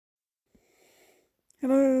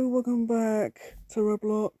Hello, welcome back to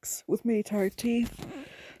Roblox with me, Terry Teeth.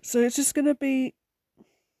 So it's just gonna be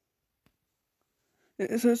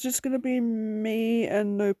me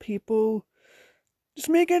and no people. Just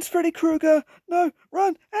me against Freddy Krueger. No,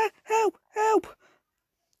 run! Ah, help! Help!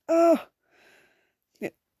 Yeah.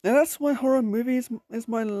 And that's why horror movies is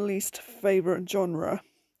my least favorite genre.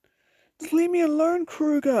 Just leave me alone,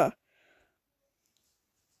 Krueger.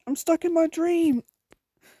 I'm stuck in my dream.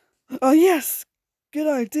 Oh yes, good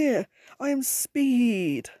idea. I am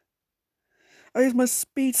Speed. I use my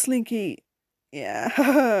speed slinky.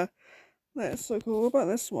 Yeah. That's so cool. What about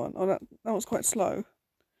this one? Oh, that was quite slow.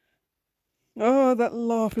 Oh, that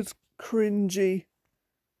laugh is cringy.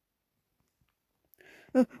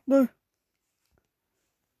 No.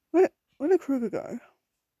 Where did Krueger go?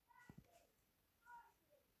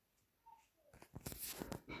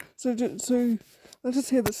 So let's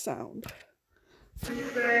just hear the sound.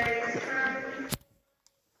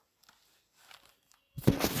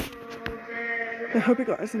 I hope you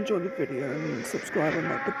guys enjoyed the video and subscribe and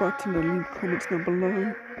like the button and leave comments down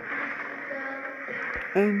below.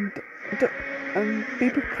 And be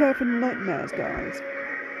prepared for nightmares, guys.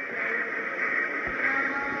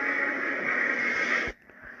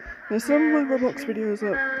 Now, some of my Roblox videos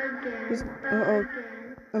are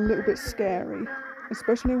a little bit scary,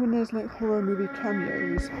 especially when there's like horror movie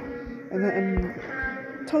cameos and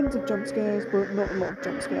tons of jump scares, but not a lot of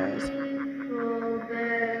jump scares,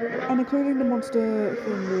 and including the monster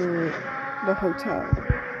from the hotel,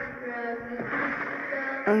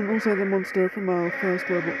 and also the monster from our first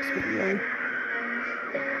Roblox video.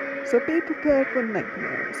 So be prepared for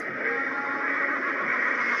nightmares.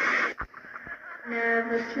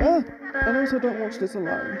 And also don't watch this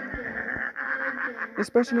alone,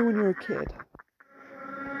 especially when you're a kid,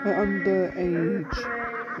 like under age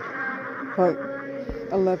like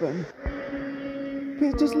 11.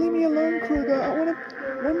 Please just leave me alone, Krueger. I want to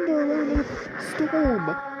wander around in a storm.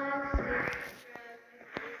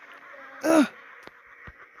 I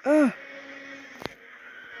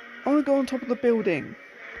want to go on top of the building.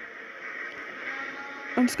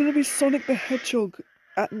 I'm just going to be Sonic the Hedgehog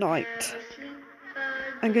at night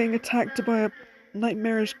and getting attacked by a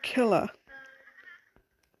nightmarish killer.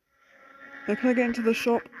 Now, can I get into the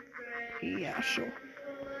shop? Yeah, sure.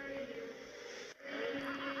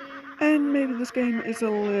 And maybe this game is a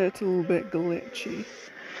little bit glitchy.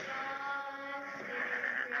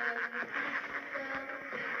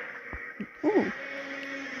 Oh,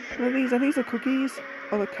 what are these? Are these the cookies?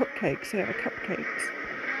 Oh, the cupcakes. Yeah, the cupcakes.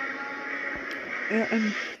 Yeah,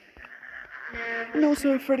 and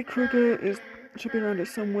also Freddy Krueger should be around here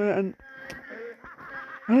somewhere, and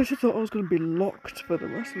I actually thought I was going to be locked for the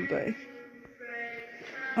rest of the day.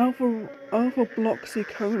 Alpha Bloxy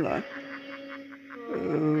Cola.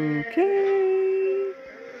 Okay.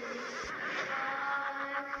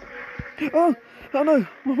 Oh no!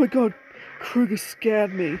 Oh my god! Krueger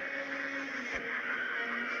scared me.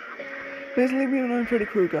 Please leave me alone, Freddy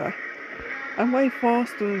Krueger. I'm way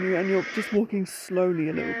faster than you, and you're just walking slowly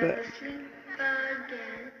a little bit.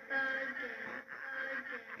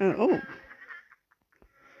 And oh,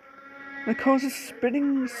 my car's just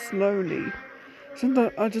spinning slowly.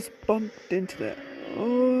 Sometimes I just bumped into it.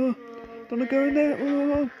 Oh, don't want to go in there.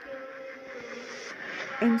 Oh,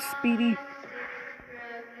 I'm Speedy.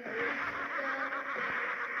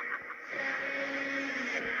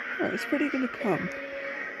 Alright, is Freddy gonna come?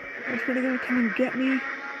 Is Freddy gonna come and get me?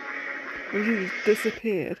 Or has he just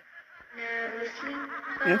disappeared?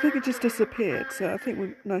 Yeah, I think it just disappeared, so I think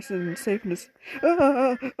we're nice and safe in this.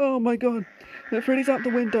 Oh my god. Freddy's out the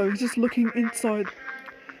window, he's just looking inside.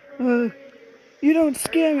 You don't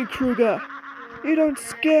scare me, Krueger! You don't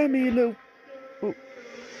scare me, you little... Oh.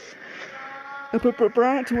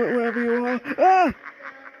 Brat, wherever you are. Ah!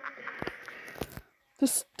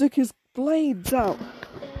 Just stick his blades out.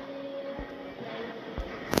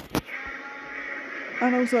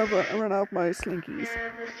 And also I ran out of my slinkies.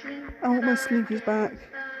 I want my slinkies back.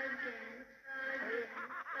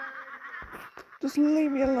 Just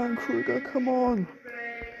leave me alone, Krueger, come on.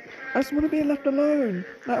 I just want to be left alone,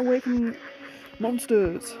 not away from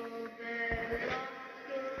monsters.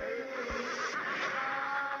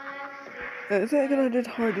 Is that a good idea to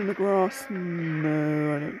hide in the grass?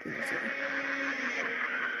 No, I don't think so.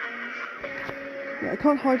 Yeah, I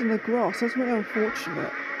can't hide in the grass, that's really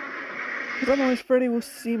unfortunate. Because otherwise Freddy will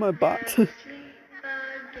see my butt.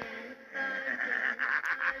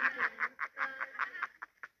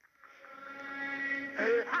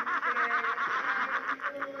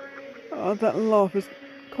 Oh, that laugh is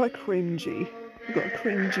quite cringy. I've got a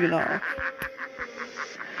cringy laugh.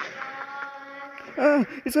 Ah,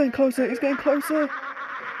 he's getting closer, he's getting closer.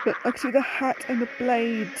 But I can see the hat and the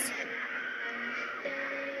blades.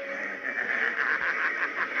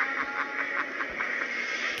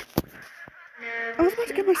 I was about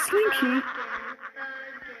to get my slinky.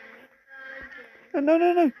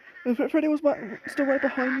 No. Freddy was still right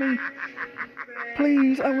behind me.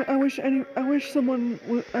 Please, I wish everyone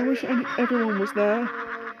was there.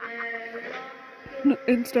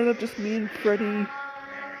 Instead of just me and Freddy.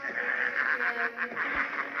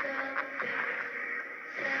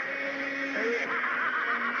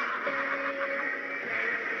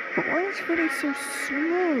 But why is Freddy so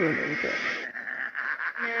slow a little bit?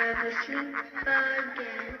 Never sleep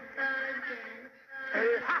again.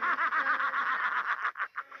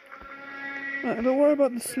 Right, don't worry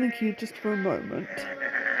about the slinky just for a moment.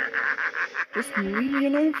 Just leave me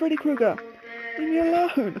alone, Freddy Krueger. Leave me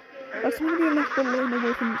alone. I just want to be left alone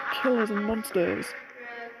away from killers and monsters.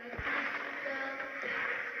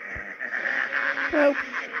 Help!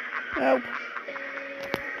 Help!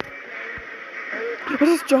 I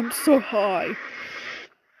just jumped so high.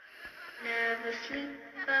 Never sleep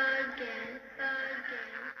again.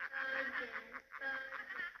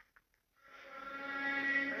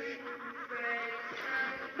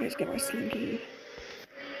 Let's get my slinky.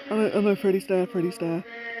 Oh no, Freddy's there. I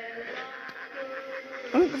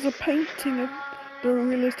think there's a painting of the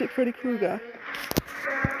realistic Freddy Krueger.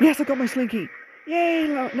 Yes, I got my slinky. Yay!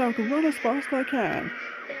 Now I can run as fast as I can.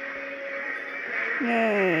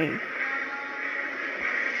 Yay!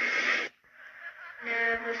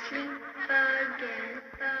 Never sleep again.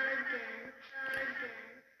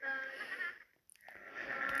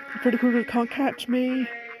 Freddy Krueger can't catch me.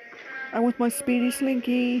 I'm with my speedy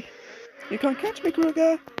slinky. You can't catch me,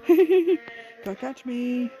 Krueger. Can't catch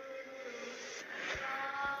me.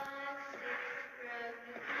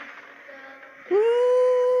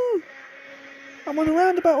 Woo! I'm on a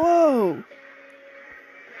roundabout. Whoa!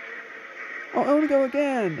 Oh, I want to go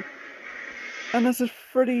again. And as if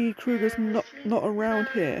Freddy Krueger's not around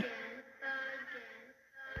here.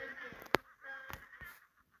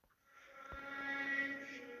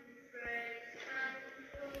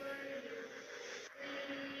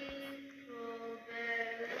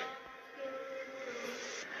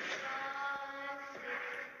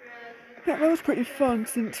 Yeah, that was pretty fun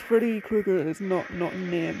since Freddy Krueger is not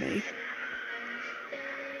near me.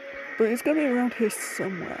 But it's gonna be around here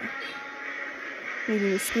somewhere. Maybe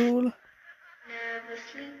in the school. Never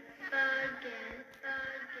sleep again.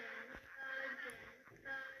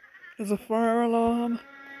 There's a fire alarm.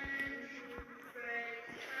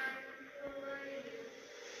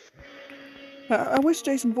 I wish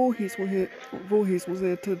Jason Voorhees was here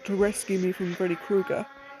to rescue me from Freddy Krueger.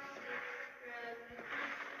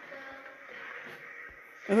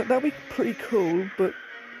 That'd be pretty cool, but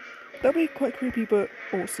that'd be quite creepy, but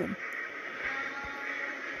awesome.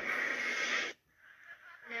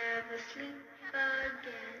 Never sleep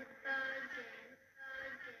again.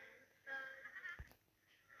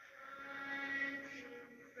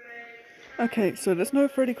 Okay, so there's no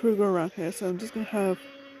Freddy Krueger around here, so I'm just gonna have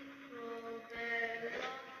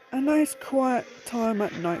a nice quiet time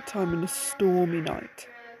at night time in a stormy night.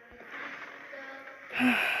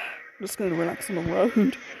 I'm just gonna relax on the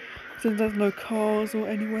road since there's no cars or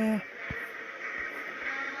anywhere.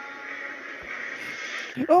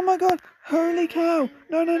 Oh my god! Holy cow!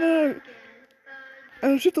 No!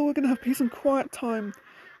 I just thought we were gonna have peace and quiet time,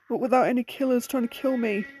 but without any killers trying to kill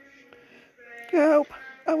me. Help!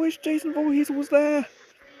 I wish Jason Voorhees was there,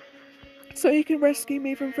 so he can rescue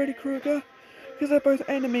me from Freddy Krueger, because they're both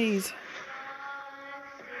enemies.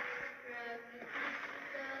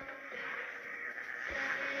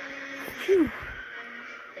 Phew.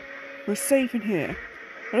 We're safe in here.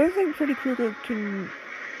 I don't think Freddy Krueger can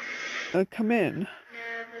come in.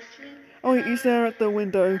 Oh, he's there at the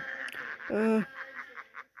window.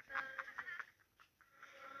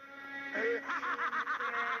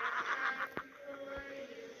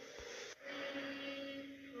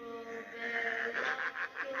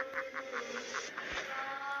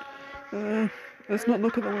 Let's not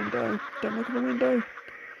look at the window. Don't look at the window.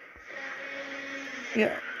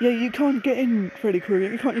 Yeah, you can't get in, Freddy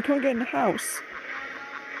Krueger. You can't get in the house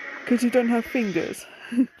because you don't have fingers.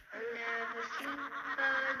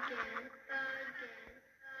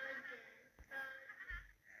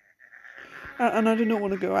 And I do not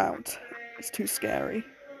want to go out. It's too scary.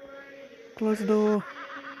 Close the door.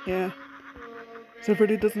 Yeah. So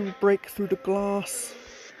Freddy doesn't break through the glass.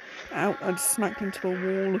 Out! I just smacked into the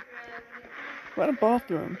wall. What about a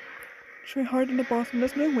bathroom? Should we hide in the bathroom?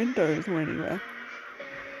 There's no windows or anywhere.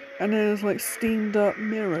 And there's like steamed up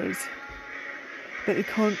mirrors that you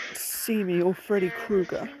can't see me or Freddy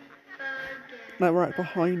Krueger. Like right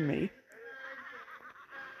behind me.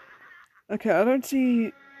 Okay, I don't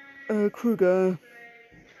see Krueger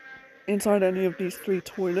inside any of these 3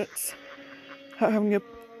 toilets, having a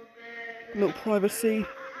little privacy.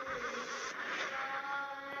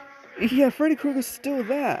 Yeah, Freddy Krueger's still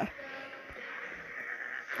there.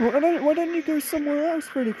 Why don't you go somewhere else,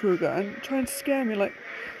 Freddy Krueger, and try and scare me? Like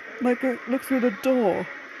go look through the door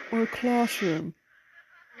or a classroom.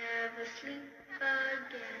 Never sleep again.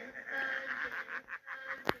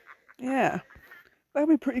 Yeah, that'd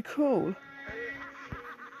be pretty cool.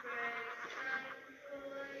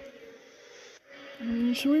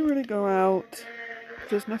 Should we really go out?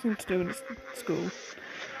 There's nothing to do in school.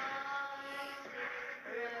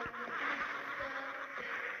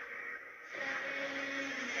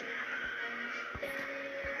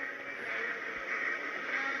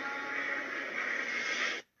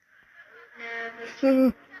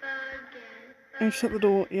 And shut the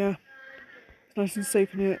door. Yeah, it's nice and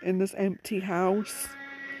safe in here in this empty house.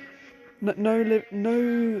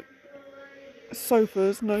 No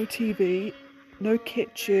sofas, no TV, no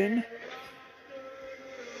kitchen.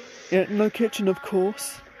 Yeah, no kitchen, of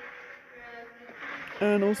course.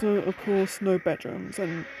 And also, of course, no bedrooms.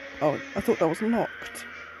 And oh, I thought that was locked.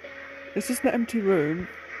 It's just an empty room,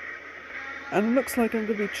 and it looks like I'm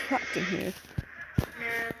gonna be trapped in here.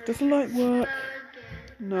 Does the light work?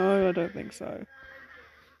 No, I don't think so.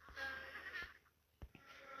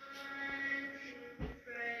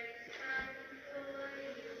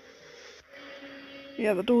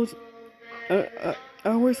 Yeah, the doors. I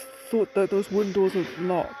always thought that those windows were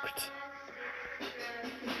locked.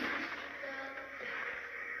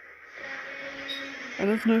 And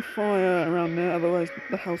there's no fire around there, otherwise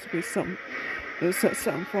the house would be set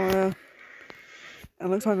on fire. And it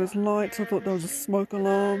looks like there's lights. I thought there was a smoke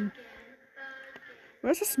alarm.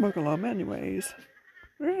 Where's the smoke alarm anyways?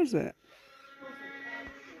 Where is it?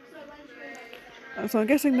 So I'm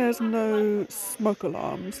guessing there's no smoke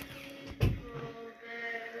alarms.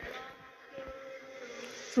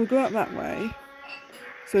 So we'll go out that way,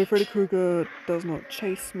 so Freddy Krueger does not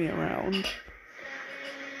chase me around.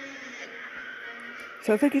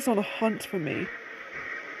 So I think he's on a hunt for me.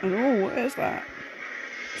 And oh, what is that?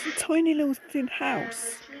 It's a tiny little thin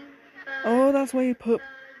house. Oh, that's where you put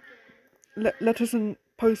letters and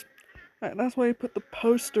post. That's where you put the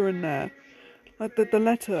poster in there, like the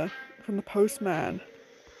letter from the postman.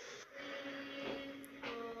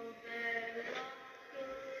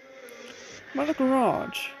 About the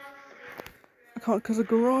garage. I can't, because the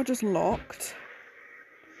garage is locked.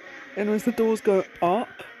 Anyways, the doors go up.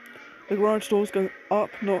 The garage doors go up,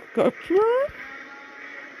 not go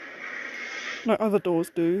like other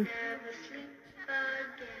doors do.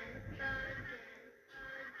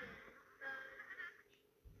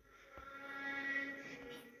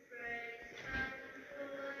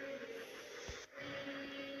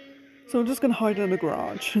 So I'm just gonna hide in the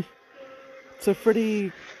garage. So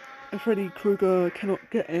Freddy Krueger cannot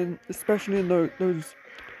get in, especially in those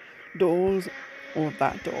doors or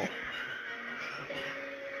that door.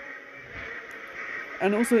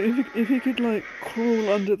 And also, if he could like crawl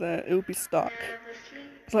under there, it would be stuck.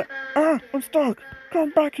 It's like, I'm stuck. Come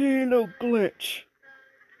back here, you little glitch.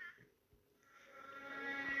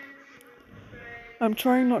 I'm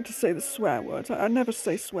trying not to say the swear words. I never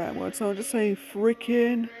say swear words, so I'll just say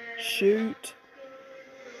freaking, shoot,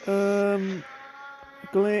 glitch.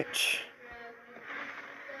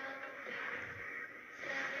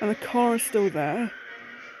 And the car is still there.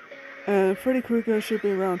 And Freddy Krueger should be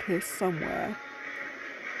around here somewhere.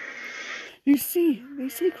 You see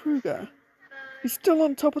Krueger? He's still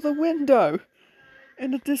on top of the window,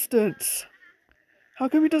 in the distance. How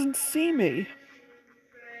come he doesn't see me?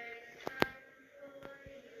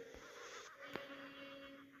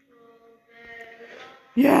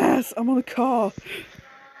 Yes, I'm on a car.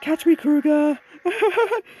 Catch me, Krueger.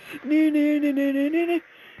 In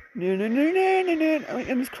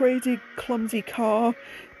this crazy, clumsy car.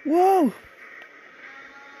 Whoa!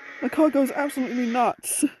 The car goes absolutely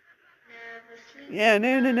nuts. Yeah,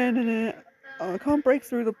 no. Oh, I can't break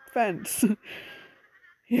through the fence.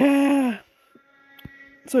 Yeah.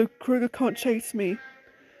 So Krueger can't chase me.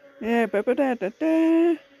 Yeah, It's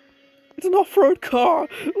an off-road car.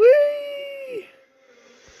 Whee!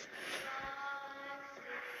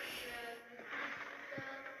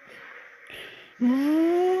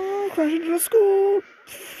 Crash into the school.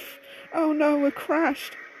 Oh no, we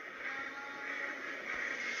crashed.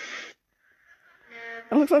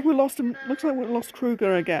 It looks like we lost him. Looks like we lost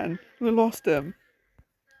Krueger again. We lost him.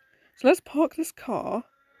 So let's park this car.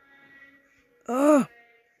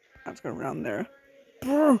 Let's go around there.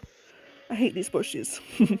 I hate these bushes.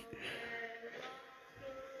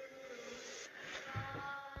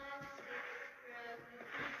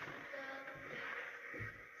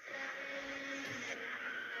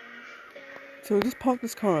 So we'll just park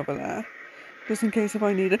this car over there, just in case if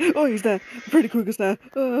I need it. Oh, he's there! Freddy Krueger's there!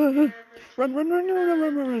 Run, run, run, run, run,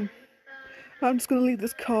 run, run, run! I'm just gonna leave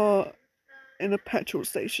this car in a petrol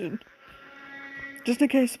station, just in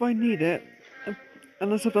case if I need it,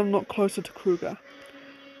 unless if I'm not closer to Krueger.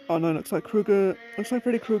 Oh no, looks like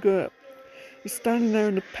Freddy Krueger is standing there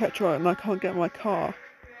in the petrol and I can't get my car.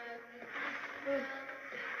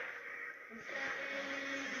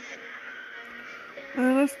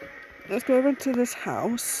 Let's go over into this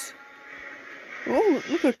house. Oh,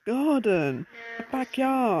 look, a garden, a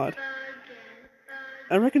backyard.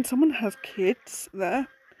 I reckon someone has kids there,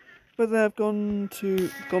 but they've gone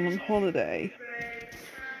on holiday.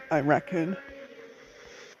 I reckon.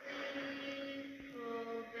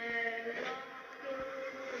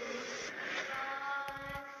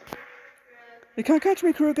 You can't catch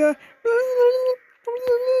me, Krueger.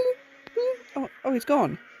 Oh, he's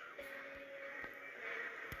gone.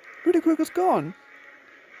 Freddy Krueger's gone.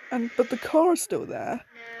 But the car is still there.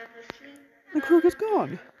 And Krueger's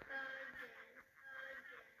gone.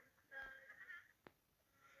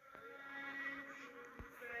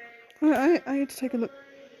 I need to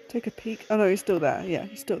take a peek. Oh no, he's still there. Yeah,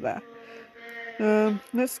 he's still there.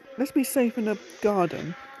 Let's be safe in a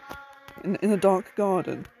garden, in a dark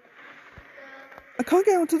garden. I can't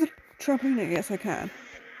get onto the trampoline. Yes, I can.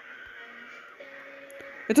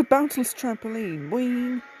 It's a bounceless trampoline.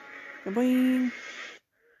 Boing, boing.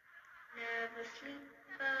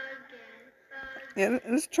 Yeah,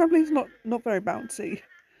 this trampoline's not very bouncy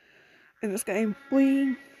in this game.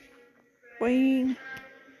 Boing, boing,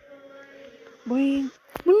 boing.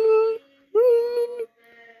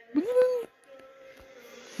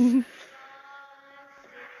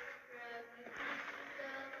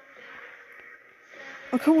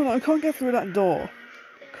 Oh, come on, I can't get through that door.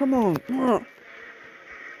 Come on.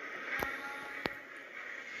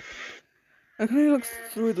 I can only look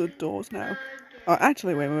through the doors now. Oh,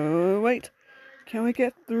 actually, wait. Can we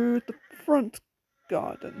get through the front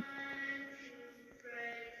garden?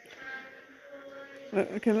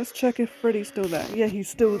 Okay, let's check if Freddy's still there. Yeah, he's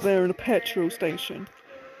still there in a petrol station.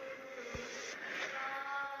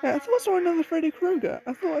 Yeah, I thought I saw another Freddy Krueger.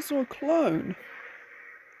 I thought I saw a clone.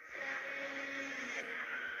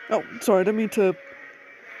 Oh, sorry, I didn't mean to...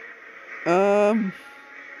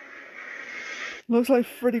 Looks like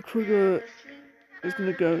Freddy Krueger is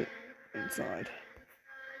gonna go inside.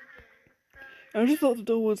 I just thought the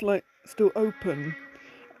door was, like, still open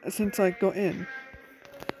since I got in.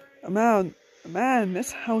 Man,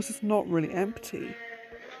 this house is not really empty.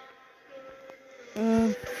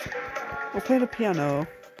 We'll play the piano.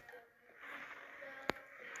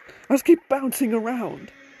 I just keep bouncing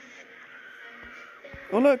around.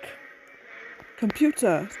 Oh look!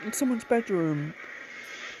 Computer in someone's bedroom.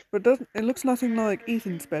 But it looks nothing like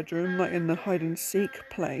Ethan's bedroom, like in the hide and seek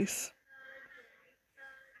place.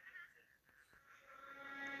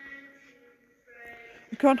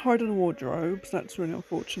 You can't hide in wardrobes, that's really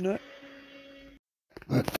unfortunate.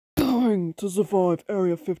 Going to survive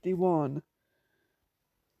Area 51.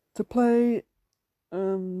 To play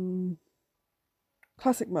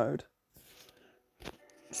classic mode.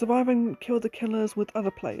 Survive and kill the killers with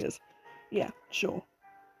other players. Yeah, sure.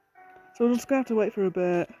 So we're just gonna have to wait for a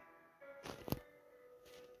bit.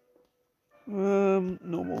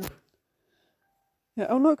 Normal. Yeah,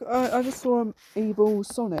 oh look, I just saw Evil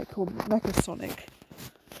Sonic, or Mecha Sonic.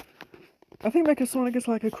 I think Mecha Sonic is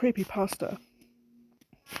like a creepypasta.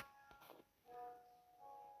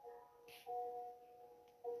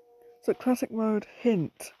 So classic mode,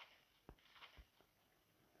 hint.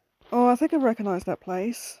 Oh, I think I recognise that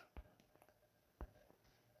place.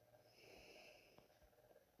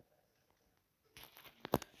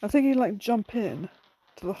 I think you like jump in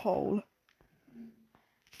to the hole.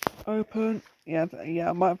 Open. Yeah,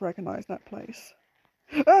 I might have recognised that place.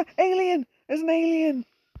 Ah, alien! There's an alien!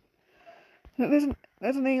 There's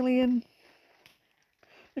an alien.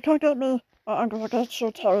 You can't get me. I'm gonna get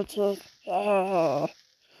you, Territy. Ah.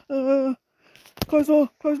 Close door,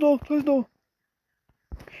 close door, close door.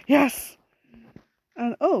 Yes!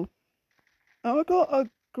 And I got a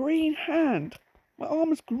green hand. My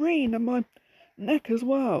arm is green and my neck as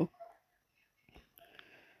well.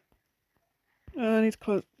 I need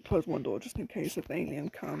to close one door just in case if the alien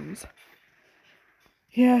comes.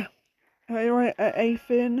 Yeah. Are you right,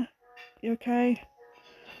 Afin? You okay?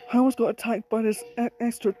 I almost got attacked by this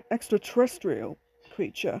extraterrestrial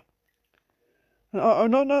creature. Oh,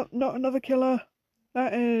 not another killer.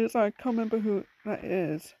 That is, I can't remember who that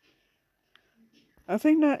is. I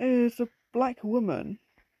think that is a black woman.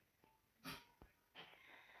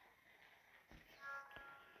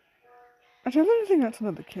 Actually, I don't think that's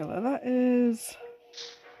another killer. That is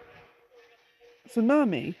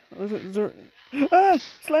Tsunami. Or is it Ah!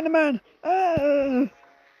 Slenderman! Ah!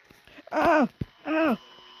 Ow! Ow!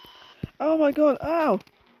 Oh my god! Ow!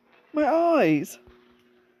 My eyes!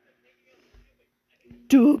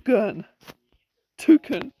 Dugan!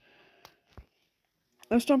 Toucan!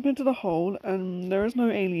 Let's jump into the hole, and there is no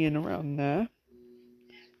alien around there.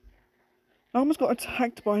 I almost got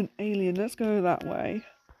attacked by an alien. Let's go that way.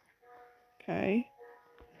 Okay.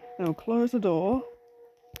 Now close the door.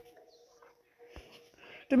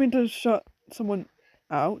 Didn't mean to shut someone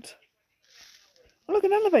out. Oh, look,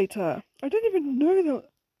 an elevator! I didn't even know that.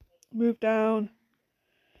 Move down.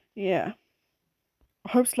 Yeah.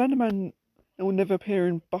 I hope Slenderman will never appear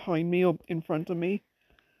in behind me or in front of me.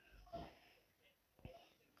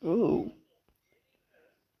 Ooh.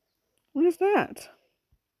 What is that?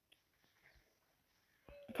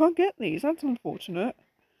 I can't get these. That's unfortunate.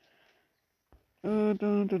 Dun,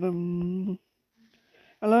 dun, dun.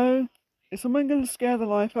 Hello? Is someone going to scare the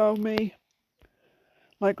life out of me?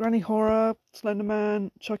 Like Granny Horror,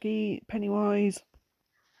 Slenderman, Chucky, Pennywise,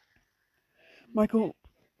 Michael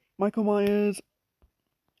Myers,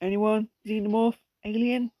 anyone? Xenomorph?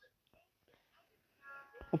 Alien?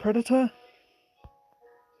 Or Predator?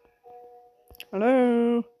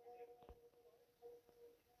 Hello?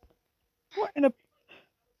 What in a...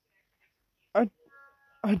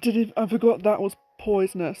 I forgot that was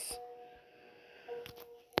poisonous.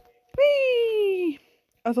 Whee!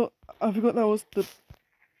 I forgot that was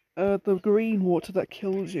the green water that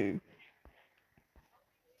kills you.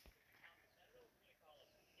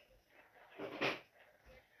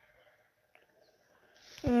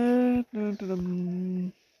 Dun, dun,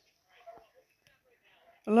 dun.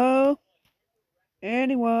 Hello?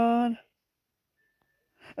 Anyone?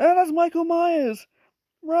 Oh, that's Michael Myers!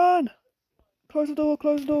 Run! Close the door,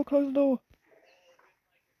 close the door, close the door.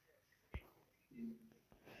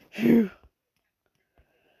 Phew.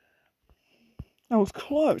 That was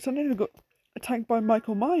close. I nearly got attacked by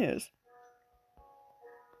Michael Myers.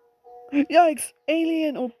 Yikes!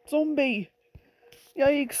 Alien or zombie!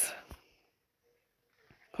 Yikes!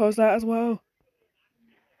 Close that as well.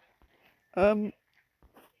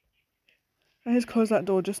 Let's close that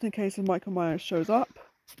door just in case if Michael Myers shows up.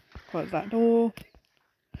 Close that door.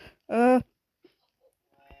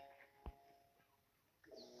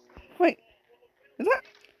 Wait, is that?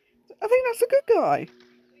 I think that's a good guy.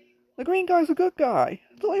 The green guy's a good guy.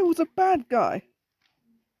 I thought he was a bad guy.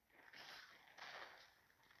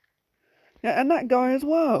 Yeah, and that guy as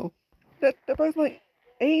well. They're both like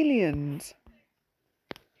aliens.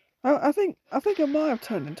 I think I might have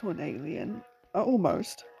turned into an alien.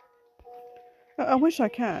 Almost. I wish I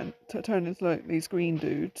can turn into like these green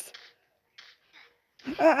dudes.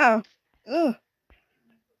 Ah! Ugh!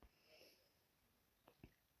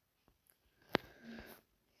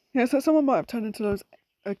 Yeah, so someone might have turned into those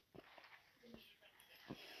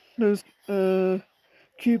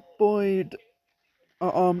cuboid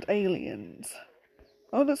armed aliens.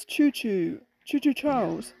 Oh, that's Choo Choo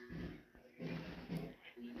Charles.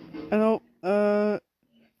 And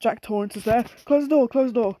Jack Torrance is there. Close the door,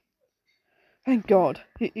 close the door. Thank God.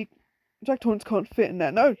 Jack Torrance can't fit in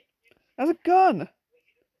there. No, there's a gun.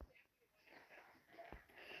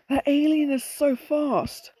 That alien is so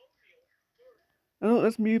fast. And look,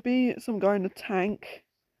 there's Mubi, some guy in a tank.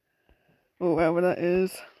 Or whatever that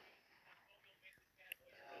is.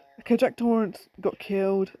 Okay, Jack Torrance got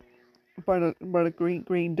killed by the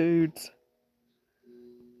green dudes.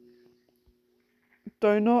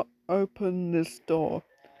 Do not open this door.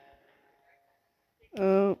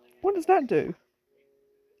 What does that do?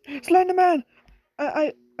 Slenderman!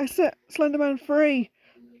 I set Slenderman free!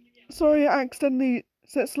 Sorry, I accidentally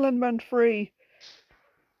set Slenderman free.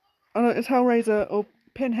 Oh no, it's Hellraiser or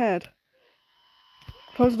Pinhead.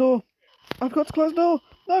 Close the door. I've got to close the door!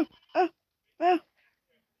 No! Ah! Ah!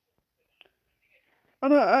 Oh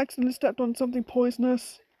no, I accidentally stepped on something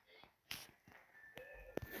poisonous.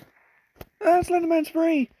 Ah, Slenderman's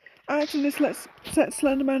free! I accidentally set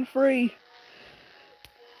Slenderman free.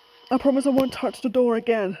 I promise I won't touch the door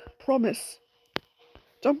again. Promise.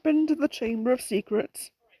 Jump into the Chamber of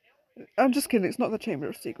Secrets. I'm just kidding, it's not the Chamber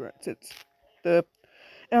of Secrets, it's the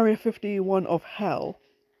Area 51 of Hell,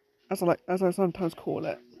 as I sometimes call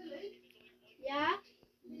it. Yeah?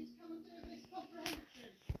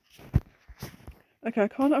 Okay, I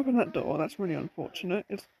can't open that door, that's really unfortunate.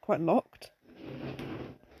 It's quite locked.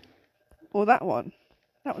 Or that one.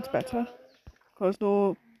 That one's better. Close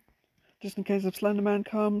door, just in case if Slenderman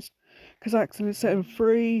comes, because I accidentally set him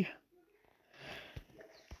free.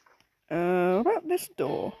 What about this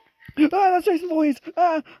door? Ah, that's Jason Voorhees!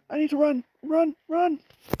 Ah, I need to run! Run! Run!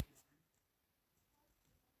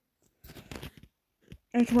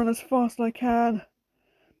 I need to run as fast as I can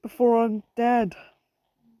before I'm dead.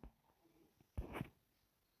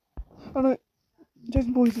 Oh no,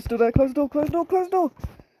 Jason Voorhees is still there. Close the door, close the door, close the door!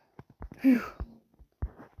 Phew.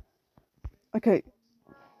 Okay,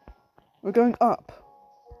 we're going up.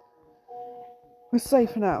 We're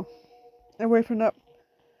safe now. Away from that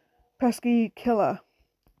pesky killer.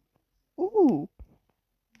 Ooh,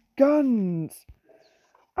 guns!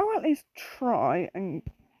 I'll at least try and...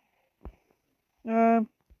 no,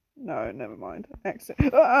 never mind. Exit.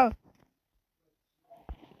 Ah!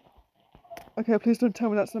 Okay, please don't tell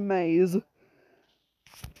me that's a maze.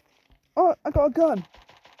 Oh, I got a gun!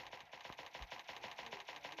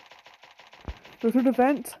 Go through the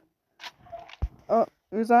vent. Oh,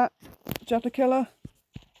 who's that? Jeff the Killer?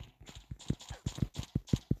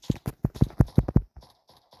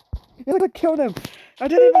 Yes, I killed him! I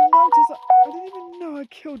didn't even notice. I didn't even know I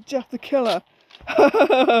killed Jeff the Killer.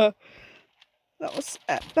 That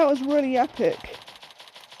was really epic.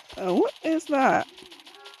 What is that?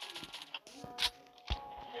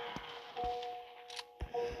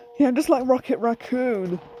 Yeah, I'm just like Rocket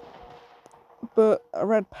Raccoon, but a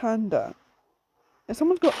red panda. And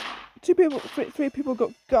someone's got three people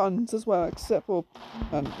got guns as well, except for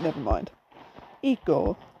never mind.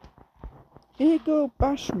 Igor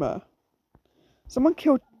Bashma. Someone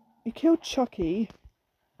killed Chucky.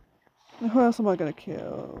 Who else am I gonna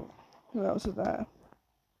kill? Who else is there?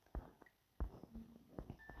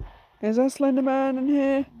 Is there Slender Man in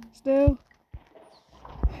here still?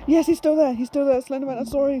 Yes, he's still there. He's still there, Slender Man. I'm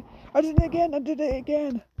sorry. I did it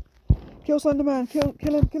again. Kill Slender Man. Kill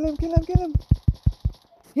him.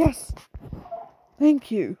 Yes. Thank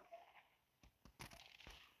you.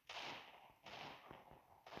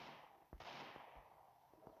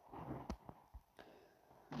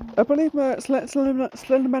 I believe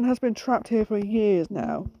Slender Man has been trapped here for years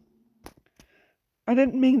now. I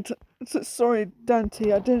didn't mean to... Sorry,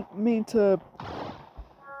 Dante. I didn't mean to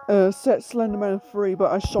set Slender Man free,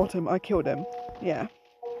 but I shot him. I killed him. Yeah.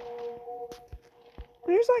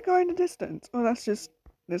 Who's that guy in the distance? Oh, that's just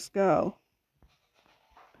this girl.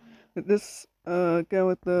 This girl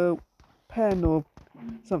with the pen or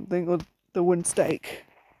something, or the wooden stake.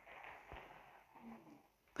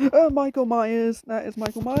 Oh, Michael Myers. That is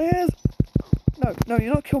Michael Myers. No,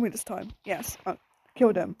 you're not killing me this time. Yes, I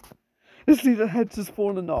killed him. This the head's just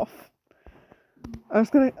fallen off. I was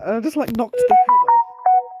gonna, just like knocked the head off.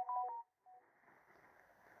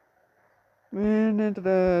 And into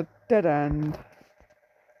the dead end.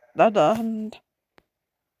 Dead end.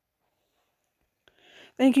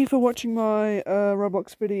 Thank you for watching my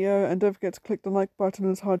Roblox video, and don't forget to click the like button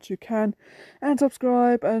as hard as you can, and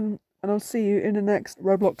subscribe, and I'll see you in the next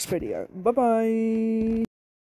Roblox video. Bye bye!